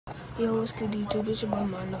Yo, what's good, YouTube? It's your boy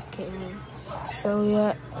Enough King. So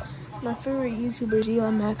yeah, my favorite YouTuber is Eli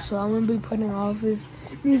Mack, so I'm gonna be putting all of his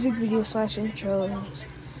music videos / intros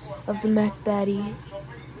of the Mack Daddy.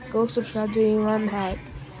 Go subscribe to Eli Mack.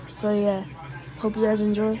 So yeah, hope you guys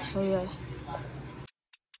enjoy. So yeah.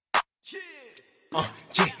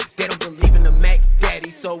 Yeah, they don't believe in the Mack Daddy,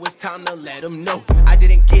 so it's time to let them know. I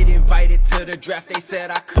didn't get invited to the draft, they said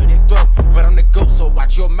I couldn't throw, but I'm the GOAT, so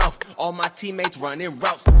watch your mouth. All my teammates running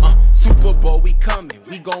routes. Super Bowl, we coming,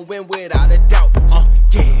 we gon' win without a doubt.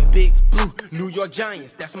 Yeah, Big Blue, New York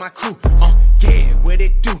Giants, that's my crew. Yeah, what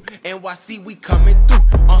it do? NYC, we coming through.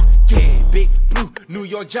 Yeah, Big Blue, New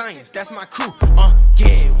York Giants, that's my crew.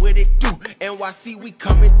 Yeah, what it do? NYC, we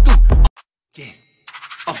coming through. Yeah.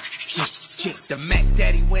 Yeah, the Mack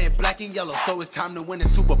Daddy wearing black and yellow, so it's time to win the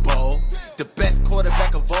Super Bowl. The best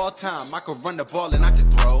quarterback of all time, I can run the ball and I can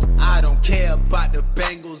throw. I don't care about the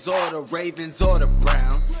Bengals or the Ravens or the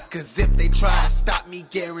Browns, cause if they try to stop me,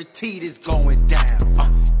 guaranteed it's going down.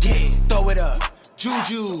 Yeah, throw it up,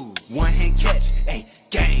 Juju, one hand catch, hey,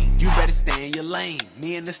 gang, you better stay in your lane.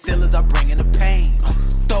 Me and the Steelers are bringing the pain.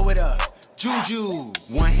 Throw it up, Juju,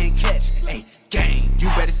 one hand catch, hey, gang, you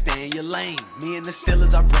better stay in your lane. Me and the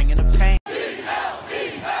Steelers are bringing the pain.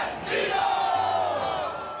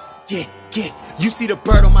 Yeah, you see the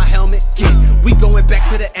bird on my helmet? Yeah, we going back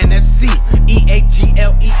to the NFC.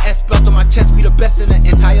 EAGLES spelled on my chest, we the best in the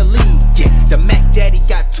entire league. Yeah, the Mack Daddy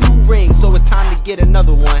got 2 rings, so it's time to get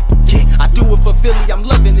another one. Yeah, I do it for Philly, I'm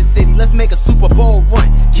loving this city, let's make a Super Bowl run.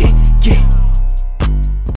 Yeah.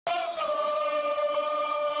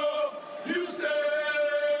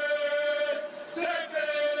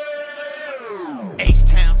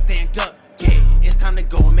 H-Town, stand up, yeah, it's time to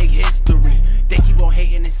go and make history. They keep on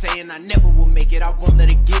hating and saying I never will make it, I won't let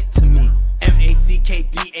it get to me.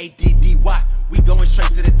 MACKDADDY, we going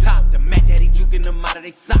straight to the top. The Mack Daddy juking them out of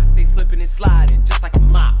they socks, they slipping and sliding just like a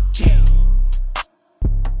mop. Yeah.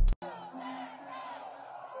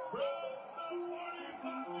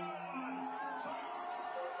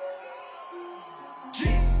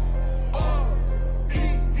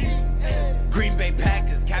 Green Bay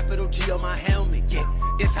Packers, capital G on my helmet, yeah.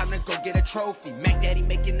 It's time to go get a trophy. Mack Daddy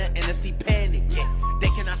making the NFC panic, yeah. They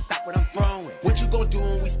cannot stop what I'm throwing. What you gon' do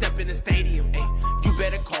when we step in the stadium, hey? You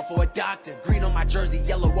better call for a doctor. Green on my jersey,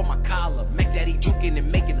 yellow on my collar. Mack Daddy juking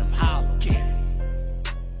and making them holler, yeah.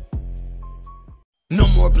 No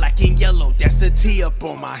more black and yellow, that's a T up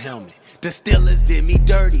on my helmet. The Steelers did me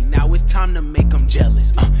dirty, now it's time to make them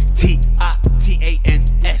jealous.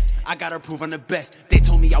 TITANS, I gotta prove I'm the best. They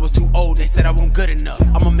told me I was too old, they said I wasn't good enough.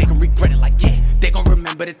 I'ma make them regret it like, yeah. They gon'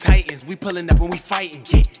 remember the Titans, we pulling up when we fighting,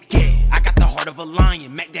 yeah. I got the heart of a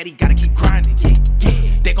lion, Mack Daddy gotta keep grinding, yeah.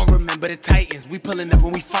 They gon' remember the Titans, we pulling up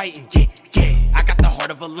when we fighting, yeah. I got the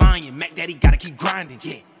heart of a lion, Mack Daddy gotta keep grinding,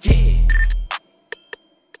 yeah.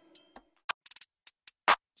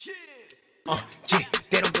 Yeah,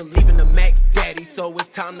 they don't believe in the Mack Daddy, so it's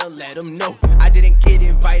time to let them know. I didn't get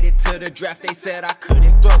invited to the draft, they said I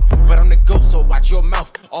couldn't throw, but I'm the GOAT, so watch your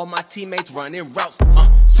mouth. All my teammates running routes.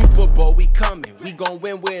 Super Bowl, we coming, we gon'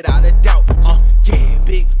 win without a doubt. Yeah,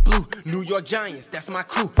 Big Blue, New York Giants, that's my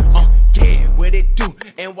crew. Yeah, what it do?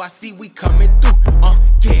 NYC, we coming through.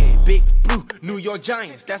 Yeah, Big Blue, New York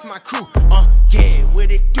Giants, that's my crew. Yeah,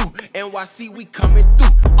 what it do? NYC, we coming through.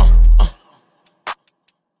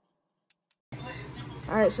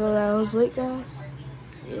 Alright, so that was it, guys.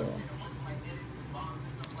 Yeah.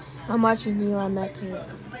 I'm watching Eli Mack here.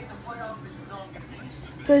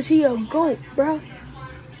 Cause he a GOAT, bro.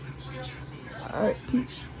 Alright,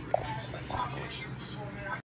 peace.